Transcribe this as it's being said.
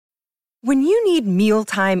When you need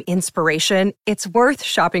mealtime inspiration, it's worth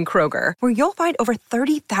shopping Kroger, where you'll find over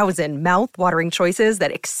 30,000 mouth-watering choices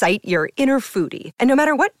that excite your inner foodie. And no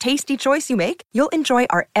matter what tasty choice you make, you'll enjoy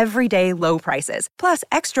our everyday low prices, plus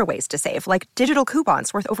extra ways to save, like digital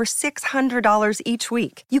coupons worth over $600 each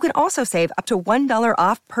week. You can also save up to $1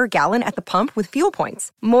 off per gallon at the pump with fuel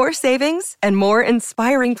points. More savings and more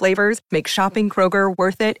inspiring flavors make shopping Kroger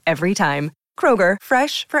worth it every time. Kroger,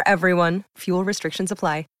 fresh for everyone. Fuel restrictions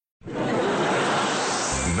apply.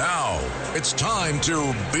 Now, it's time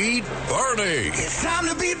to Beat Bernie. It's time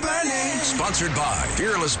to beat Bernie. Sponsored by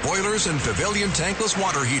Fearless Boilers and Pavilion Tankless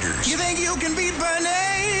Water Heaters. You think you can beat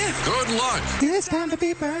Bernie? Good luck. It's time to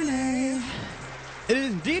beat Bernie. It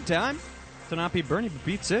is indeed time to not beat Bernie, but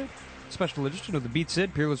beat Sid. Special edition of the Beat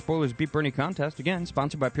Sid Peerless Boilers Beat Bernie contest. Again,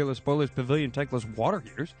 sponsored by Peerless Boilers Pavilion Tankless Water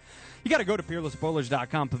Heaters. You got to go to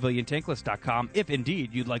peerlessboilers.com, paviliontankless.com, if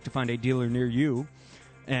indeed you'd like to find a dealer near you.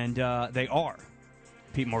 And they are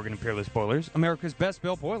Pete Morgan and Peerless Boilers, America's best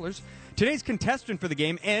built boilers. Today's contestant for the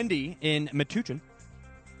game, Andy in Metuchen.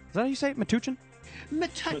 Is that how you say it, Metuchen?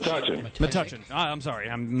 Metuchen. I'm sorry,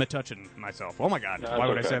 I'm Metuchen myself. Oh, my God. Why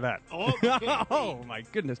would I say that? Oh, my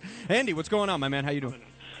goodness. Andy, what's going on, my man? How you doing?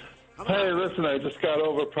 Hey, listen, I just got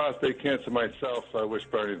over prostate cancer myself, so I wish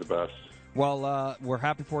Bernie the best. Well, we're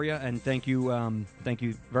happy for you, and thank you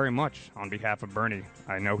very much on behalf of Bernie.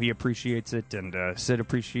 I know he appreciates it, and Sid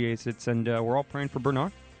appreciates it, and we're all praying for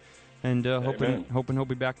Bernard, and hoping he'll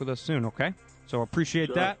be back with us soon. Okay, so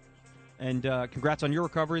appreciate that, and congrats on your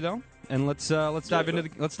recovery, though. And let's dive into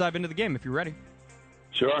the game if you're ready.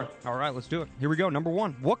 Sure. All right, let's do it. Here we go. Number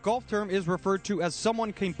one: what golf term is referred to as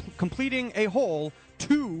someone completing a hole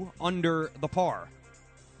 2 under the par?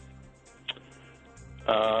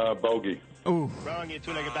 Bogey. Ooh. Wrong, you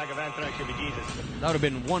two-legged bag of anthrax should be Jesus. That would have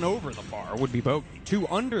been 1 over the par, would be bogey. 2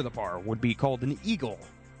 under the par would be called an eagle.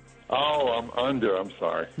 Oh, I'm under. I'm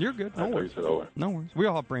sorry. You're good. No I thought worries. you said over. No worries. We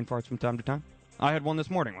all have brain farts from time to time. I had one this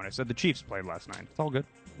morning when I said the Chiefs played last night. It's all good.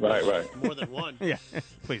 Right. More than one. Yeah,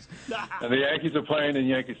 please. And the Yankees are playing in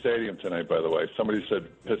Yankee Stadium tonight, by the way. Somebody said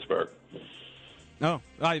Pittsburgh. No,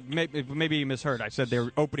 maybe you misheard. I said they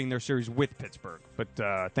were opening their series with Pittsburgh, but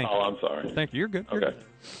thank you. Oh, I'm sorry. Thank you. You're good. Okay.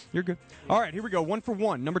 You're good. All right, here we go. 1 for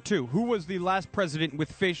 1. Number 2. Who was the last president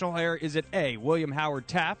with facial hair? Is it A, William Howard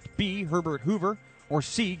Taft, B, Herbert Hoover, or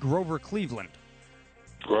C, Grover Cleveland?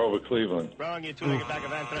 Grover Cleveland. Wrong, you two-legged bag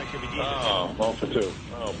of anthrax should be Jesus. Oh, 1 for 2.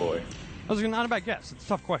 Oh, boy. That was not a bad guess. It's a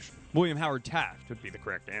tough question. William Howard Taft would be the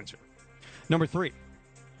correct answer. Number 3.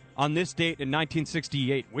 On this date in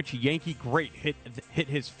 1968, which Yankee great hit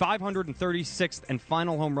his 536th and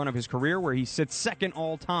final home run of his career, where he sits second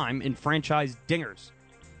all-time in franchise dingers?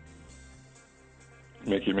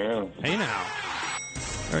 Mickey Mantle. Hey, now.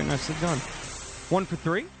 Very nicely done. 1 for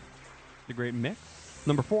 3. The great Mick.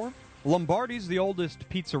 Number 4. Lombardi's, the oldest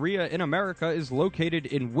pizzeria in America, is located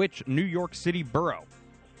in which New York City borough?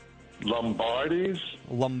 Lombardi's?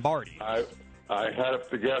 Lombardi. I had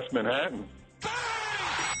to guess Manhattan.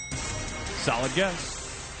 Solid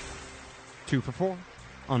guess. 2 for 4.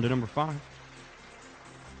 On to number 5.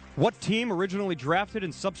 What team originally drafted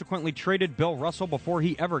and subsequently traded Bill Russell before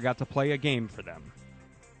he ever got to play a game for them?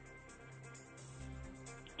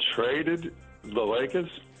 Traded the Lakers?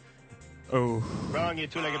 Oh. Wrong, you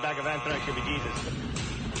two-legged bag of anthrax should be Jesus.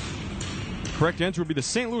 Correct answer would be the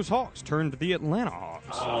St. Louis Hawks turned the Atlanta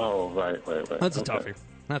Hawks. Oh, right. That's a Okay. toughie.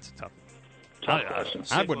 That's a toughie. Tough question.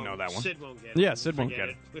 I wouldn't know that one. Sid won't get it. Yeah, Sid won't get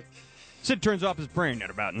it. Sid turns off his brain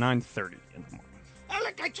at about 9:30 in the morning.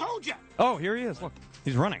 Look, I told you. Oh, here he is. Look,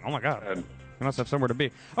 he's running. Oh, my God. And He must have somewhere to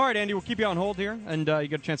be. All right, Andy, we'll keep you on hold here, and you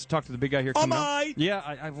get a chance to talk to the big guy here. Am I?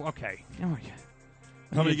 Yeah, okay. Oh, yeah.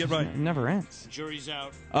 How many you get right? It never ends. Jury's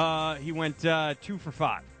out. He went 2 for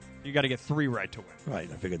 5. You got to get 3 right to win. Right,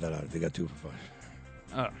 I figured that out. They got 2 for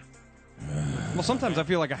 5. Well, sometimes I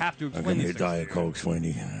feel like I have to I explain can these hear things. Diet Coke,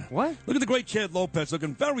 Sweeney. What? Look at the great Chad Lopez,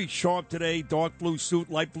 looking very sharp today. Dark blue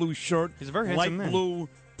suit, light blue shirt. He's a very light handsome man. blue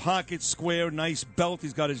pocket square, nice belt.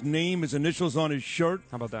 He's got his name, his initials on his shirt.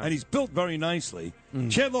 How about that? And he's built very nicely.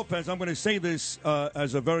 Chad Lopez, I'm going to say this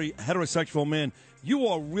as a very heterosexual man. You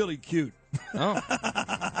are really cute. Oh.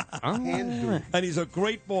 And he's a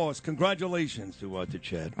great boss. Congratulations to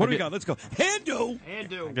Chad. What do we got? Let's go. Handu.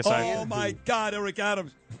 Handu. guess Oh, my God, Eric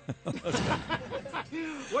Adams.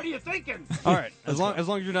 What are you thinking? All right. As long as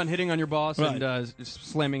you're not hitting on your boss Right. and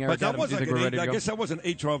slamming Eric But that Adams, you wasn't think like we're an ready to I go? guess that was an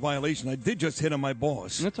HR violation. I did just hit on my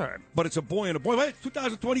boss. That's all right. But it's a boy and a boy. Wait,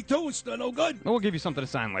 2022 is still no good. We'll give you something to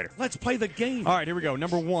sign later. Let's play the game. All right, here we go.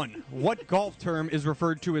 Number 1. What golf term is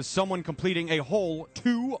referred to as someone completing a hole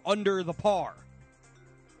 2 under the par?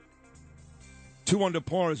 2 under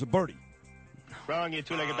par is a birdie. Wrong, you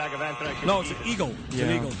two-legged bag of anthrax. No, it's an eagle. It's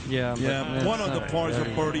an eagle. Yeah. Yeah. One of the parts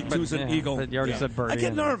of birdie, two's an eagle. But you already said birdie. I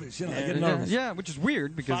get nervous. I get nervous. Yeah, which is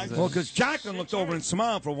weird because Because Jacqueline looked over and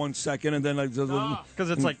smiled for 1 second, and then because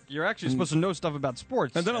it's like you're actually supposed to know stuff about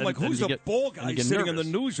sports. And then I'm like, who's you the get- ball and guy you get sitting in the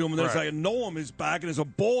nervous. newsroom? And there's Right. like Noam is back, and there's a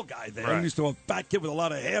ball guy there. Right. I'm used to a fat kid with a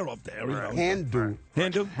lot of hair up there. You know. Handu.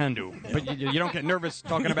 Handu? But you don't get nervous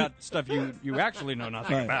talking about stuff you actually know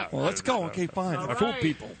nothing Right. about. Well, let's go. Okay, fine. I fool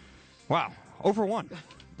people. Wow. 0 for 1.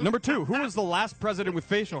 Number 2, who was the last president with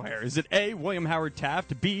facial hair? Is it A, William Howard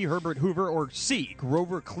Taft, B, Herbert Hoover, or C,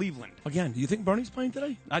 Grover Cleveland? Again, do you think Bernie's playing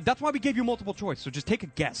today? That's why we gave you multiple choice, so just take a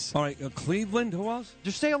guess. All right, Cleveland. Who else?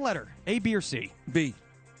 Just say a letter, A, B, or C. B.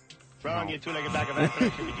 Wrong, you two-legged bag of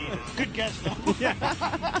anthrax. Good guess, though.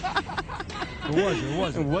 Who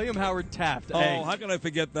was it? William Howard Taft, Oh, A. how can I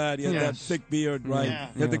forget that? He had that Yes. thick beard, right? Yeah.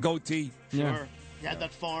 He had the goatee. Sure. You had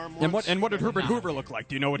that farm And once. what did Herbert Hoover look like?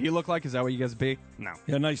 Do you know what he looked like? Is that what you guys be? No.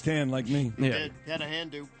 He had a nice tan like me. Yeah. He had a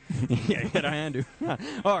hand-do. Yeah, he had a hand.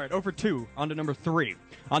 All right, 0 for 2. On to number 3.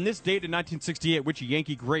 On this date in 1968, which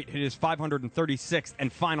Yankee great hit his 536th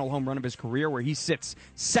and final home run of his career, where he sits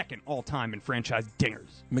second all-time in franchise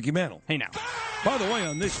dingers? Mickey Mantle. Hey, now. By the way,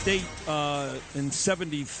 on this date in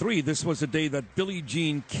 73, this was the day that Billie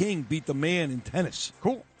Jean King beat the man in tennis.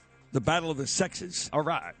 Cool. The battle of the sexes. All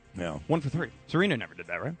right. Yeah. 1 for 3. Serena never did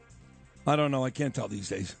that, right? I don't know. I can't tell these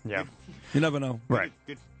days. Yeah. You never know. Right.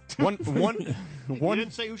 Good. One. You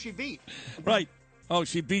didn't say who she beat. Right. Oh,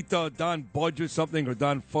 she beat Don Budge or something, or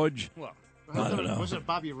Don Fudge. Well, I don't know. Was it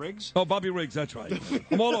Bobby Riggs? Oh, Bobby Riggs, that's right.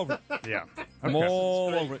 I'm all over it. yeah. I'm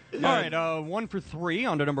all over it. All right, 1 for 3.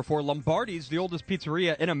 On to number 4. Lombardi's, the oldest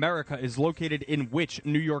pizzeria in America, is located in which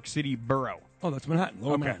New York City borough? Oh, that's Manhattan.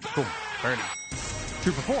 Lower Okay, Manhattan. cool. Very nice.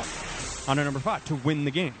 2 for 4. On to number 5. To win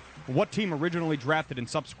the game. What team originally drafted and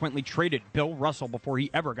subsequently traded Bill Russell before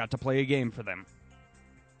he ever got to play a game for them?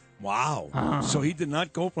 Wow. So he did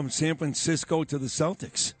not go from San Francisco to the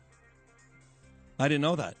Celtics. I didn't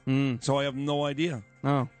know that. So I have no idea.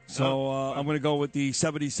 Oh. So I'm going to go with the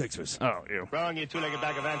 76ers. Oh, ew. Wrong, you two-legged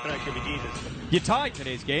bag of anthrax. Should be Jesus. You tied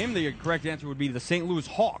today's game. The correct answer would be the St. Louis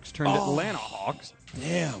Hawks turned Atlanta Hawks.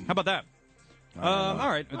 Damn. How about that? All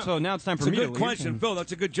right, so now it's time for That's a me to good leave. question, Phil.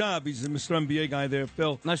 That's a good job. He's the Mr. NBA guy there,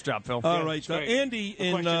 Phil. Nice job, Phil. All right, great. Andy A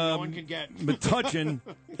in question no one can get. Metuchen.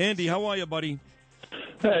 Andy, how are you, buddy?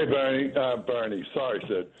 Hey, Bernie. Bernie. Sorry,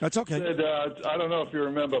 Sid. That's okay. Sid, I don't know if you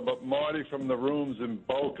remember, but Marty from the rooms in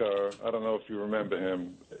Boca, I don't know if you remember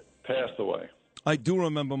him, passed away. I do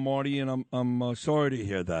remember Marty, and I'm sorry to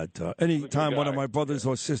hear that. Any time one of my brothers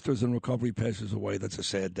or sisters in recovery passes away, that's a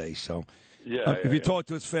sad day. So, if you talk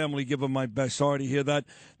to his family, give him my best. Sorry to hear that.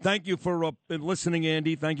 Thank you for listening,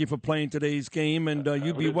 Andy. Thank you for playing today's game, and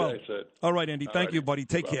you be good well. day, Sid. All right, Andy. Thank Alrighty. you, buddy.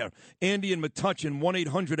 Take care. Andy in Metuchen,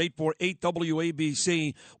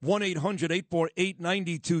 1-800-848-WABC,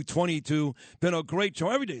 1-800-848-9222. Been a great show.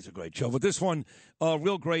 Every day's a great show, but this one,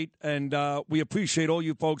 real great, and we appreciate all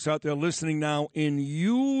you folks out there listening now in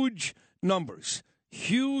huge numbers.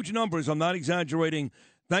 Huge numbers. I'm not exaggerating.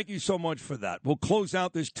 Thank you so much for that. We'll close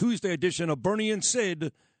out this Tuesday edition of Bernie and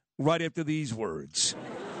Sid right after these words.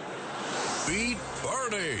 Beat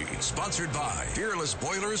Bernie. Sponsored by Fearless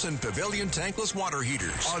Boilers and Pavilion Tankless Water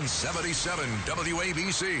Heaters on 77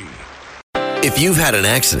 WABC. If you've had an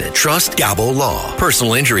accident, trust Gabo Law.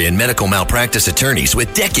 Personal injury and medical malpractice attorneys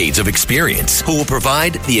with decades of experience who will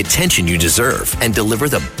provide the attention you deserve and deliver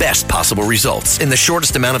the best possible results in the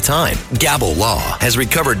shortest amount of time. Gabo Law has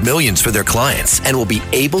recovered millions for their clients and will be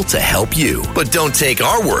able to help you. But don't take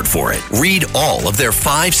our word for it. Read all of their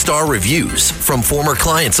 5-star reviews from former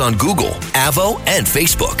clients on Google, Avo, and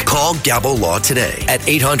Facebook. Call Gabo Law today at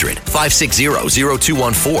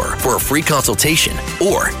 800-560-0214 for a free consultation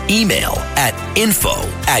or email at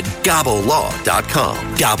info@gabolaw.com.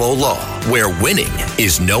 Gabo Law, where winning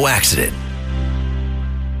is no accident.